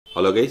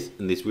Hello guys,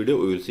 in this video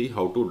we will see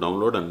how to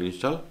download and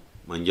install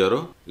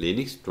Manjaro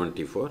Linux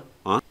 24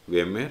 on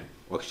VMware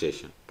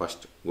Workstation.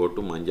 First, go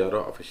to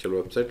Manjaro official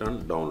website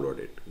and download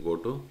it. Go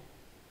to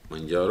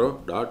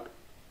manjaro.org.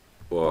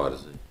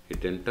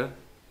 Hit enter,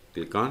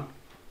 click on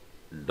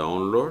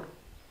download.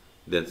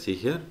 Then see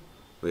here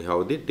we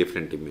have the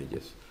different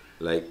images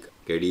like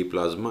KDE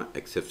Plasma,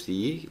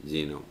 XFCE,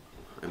 Genome.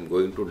 I am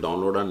going to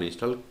download and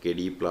install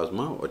KDE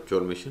Plasma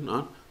virtual machine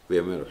on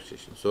VMware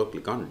Workstation. So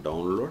click on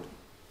download.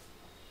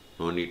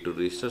 No need to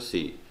register.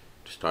 See,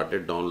 it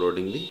started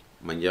downloading the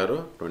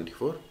Manjaro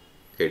 24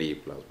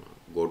 KDE Plasma.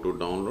 Go to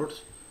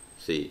downloads.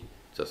 See,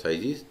 the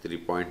size is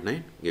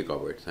 3.9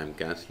 gigabytes. I am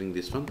cancelling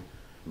this one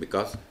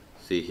because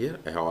see here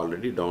I have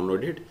already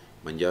downloaded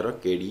Manjaro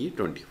KDE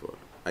 24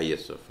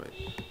 ISO file.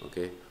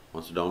 Okay,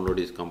 once download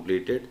is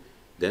completed,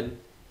 then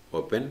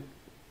open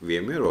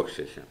VMware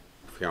Workstation.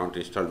 If you haven't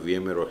installed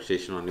VMware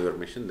Workstation on your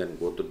machine, then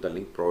go to the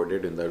link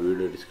provided in the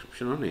video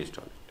description and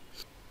install it.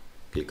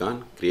 Click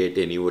on create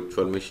a new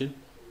virtual machine,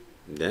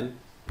 then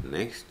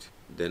next,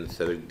 then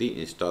select the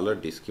installer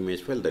disk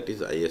image file, that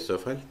is ISO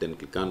file, then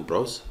click on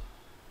browse,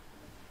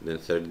 then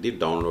select the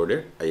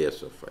downloaded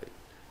ISO file,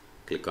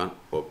 click on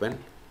open,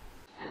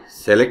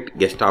 select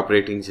guest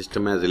operating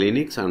system as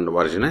Linux and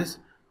version as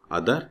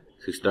other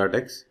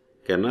 6.x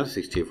kernel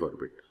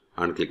 64-bit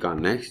and click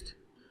on next,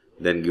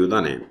 then give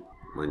the name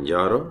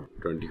Manjaro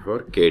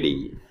 24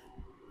 KDE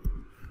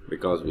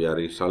because we are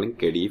installing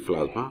KDE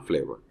Plasma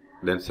flavor.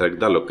 Then select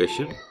the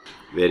location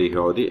where you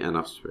have the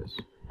enough space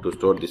to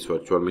store this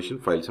virtual machine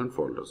files and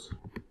folders.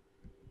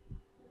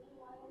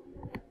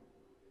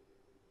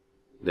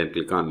 Then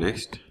click on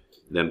next.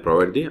 Then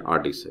provide the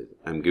hard disk size.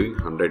 I am giving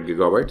 100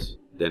 gigabytes.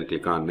 Then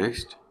click on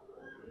next.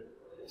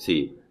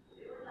 See,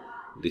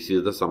 this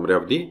is the summary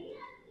of the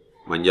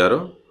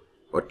Manjaro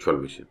virtual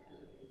machine.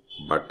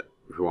 But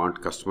if you want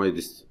to customize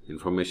this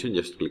information,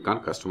 just click on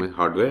customize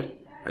hardware.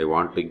 I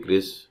want to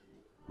increase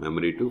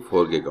memory to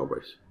 4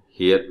 gigabytes.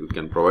 Here you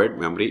can provide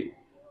memory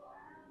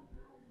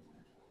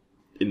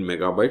in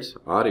megabytes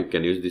or you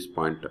can use this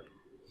pointer.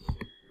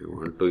 You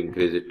want to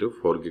increase it to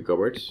 4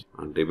 gigabytes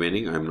and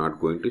remaining I am not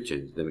going to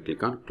change. Then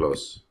click on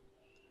close.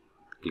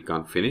 Click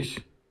on finish.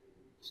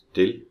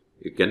 Still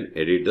you can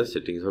edit the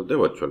settings of the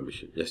virtual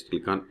machine. Just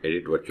click on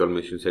edit virtual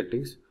machine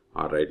settings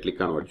or right click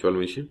on virtual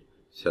machine,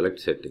 select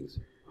settings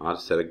or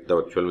select the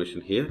virtual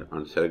machine here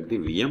and select the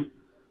VM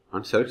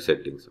and select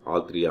settings.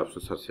 All three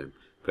options are same.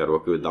 If you are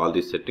okay with all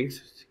these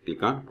settings,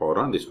 click on power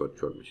on this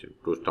virtual machine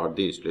to start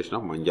the installation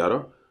of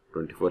Manjaro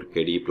 24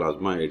 KDE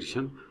Plasma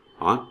edition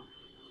on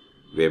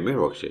VMware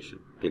Workstation.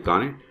 Click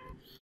on it.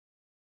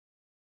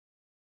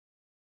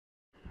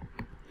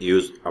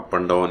 Use up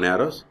and down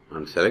arrows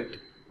and select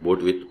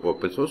boot with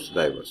open source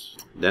drivers.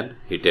 Then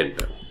hit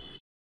enter.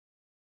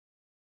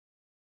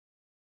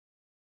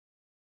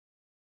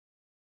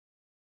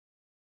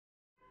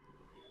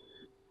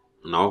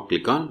 Now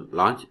click on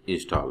launch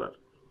installer.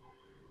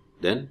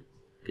 Then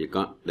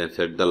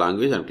select the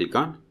language and click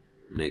on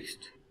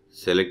next.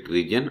 Select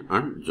region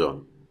and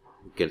zone.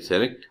 You can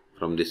select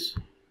from this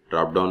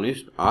drop down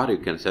list or you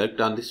can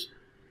select on this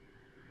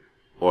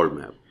world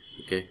map.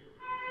 Okay,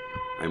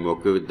 I am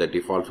okay with the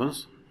default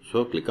ones,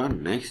 so click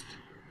on next.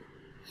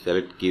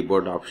 Select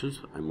keyboard options.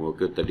 I am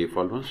okay with the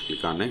default ones.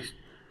 Click on next.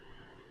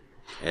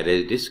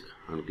 Erase disk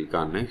and click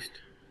on next.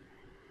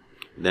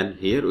 Then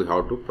here we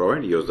have to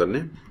provide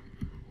username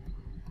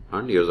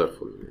and user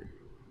full name,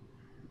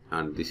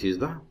 and this is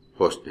the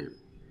host name,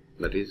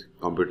 that is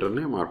computer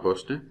name or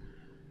host name.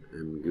 I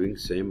am giving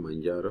same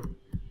Manjaro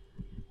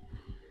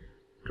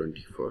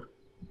 24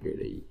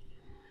 KDE.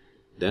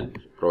 Then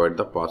provide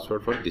the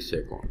password for this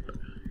account.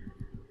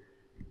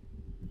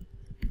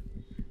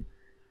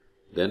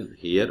 Then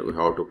here we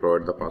have to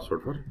provide the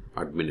password for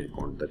admin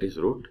account, that is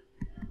root.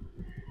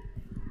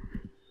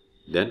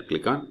 Then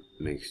click on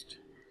next.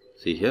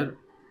 See here,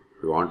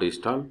 if you want to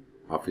install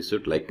Office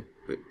suite like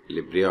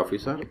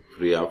LibreOffice or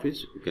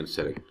FreeOffice, you can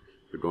select.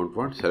 If you don't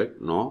want,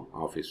 select no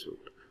Office suite.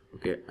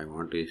 Okay, I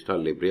want to install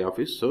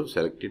LibreOffice, so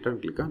select it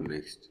and click on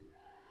next.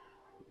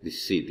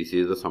 This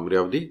is the summary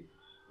of the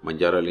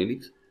Manjaro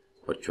Linux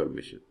virtual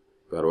machine.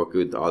 If you are okay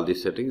with all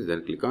these settings,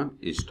 then click on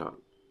install.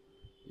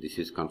 This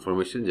is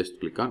confirmation, just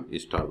click on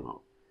install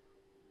now.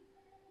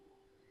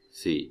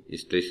 See,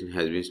 installation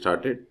has been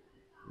started.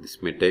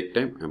 This may take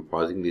time. I am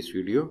pausing this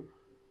video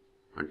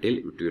until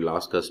it will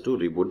ask us to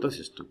reboot the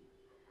system.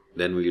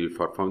 Then we will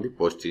perform the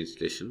post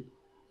installation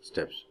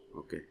steps.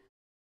 Okay.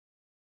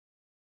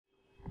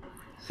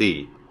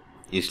 See,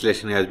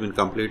 installation has been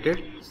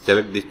completed.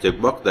 Select this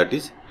checkbox, that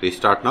is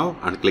restart now,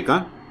 and click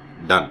on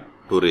done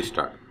to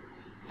restart.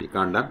 Click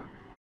on done.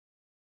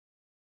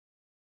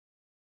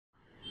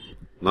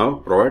 Now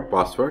provide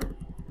password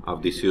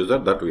of this user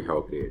that we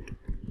have created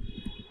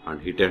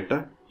and hit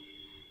enter.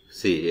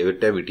 See, every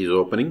time it is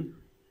opening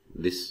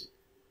this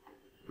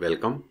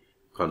welcome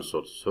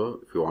console.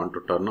 So if you want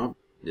to turn off,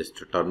 just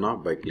to turn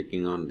off by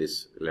clicking on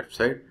this left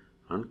side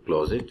and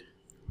close it.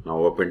 Now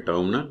open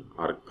terminal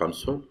or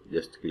console,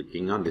 just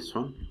clicking on this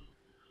one.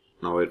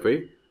 Now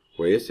verify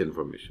OS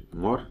information.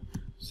 More,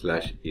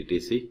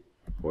 /etc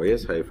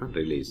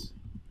os-release.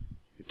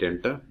 Hit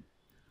enter.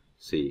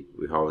 See,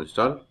 we have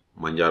installed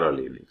Manjaro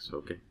Linux.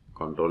 Okay.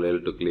 Control L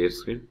to clear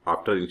screen.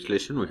 After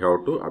installation, we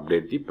have to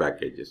update the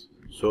packages.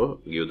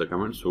 So give the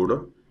command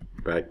sudo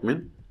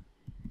pacman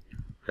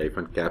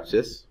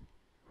 -caps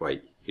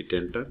y. Hit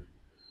enter.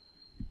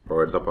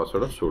 Provide the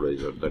password of sudo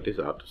user, that is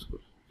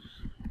rschool.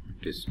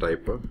 It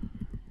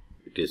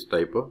is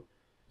typo.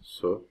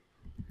 So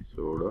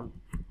sudo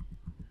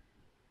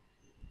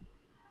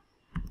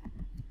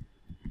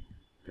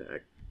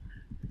pack.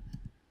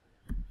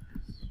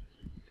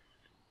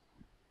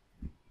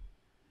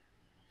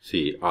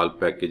 See, all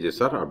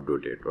packages are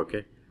updated.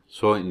 Okay.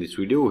 So in this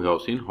video we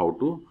have seen how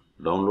to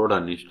download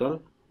and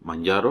install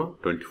Manjaro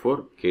 24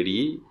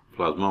 KDE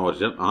Plasma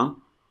version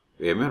on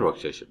VMware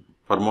Workstation.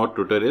 For more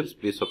tutorials,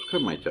 please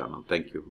subscribe my channel. Thank you.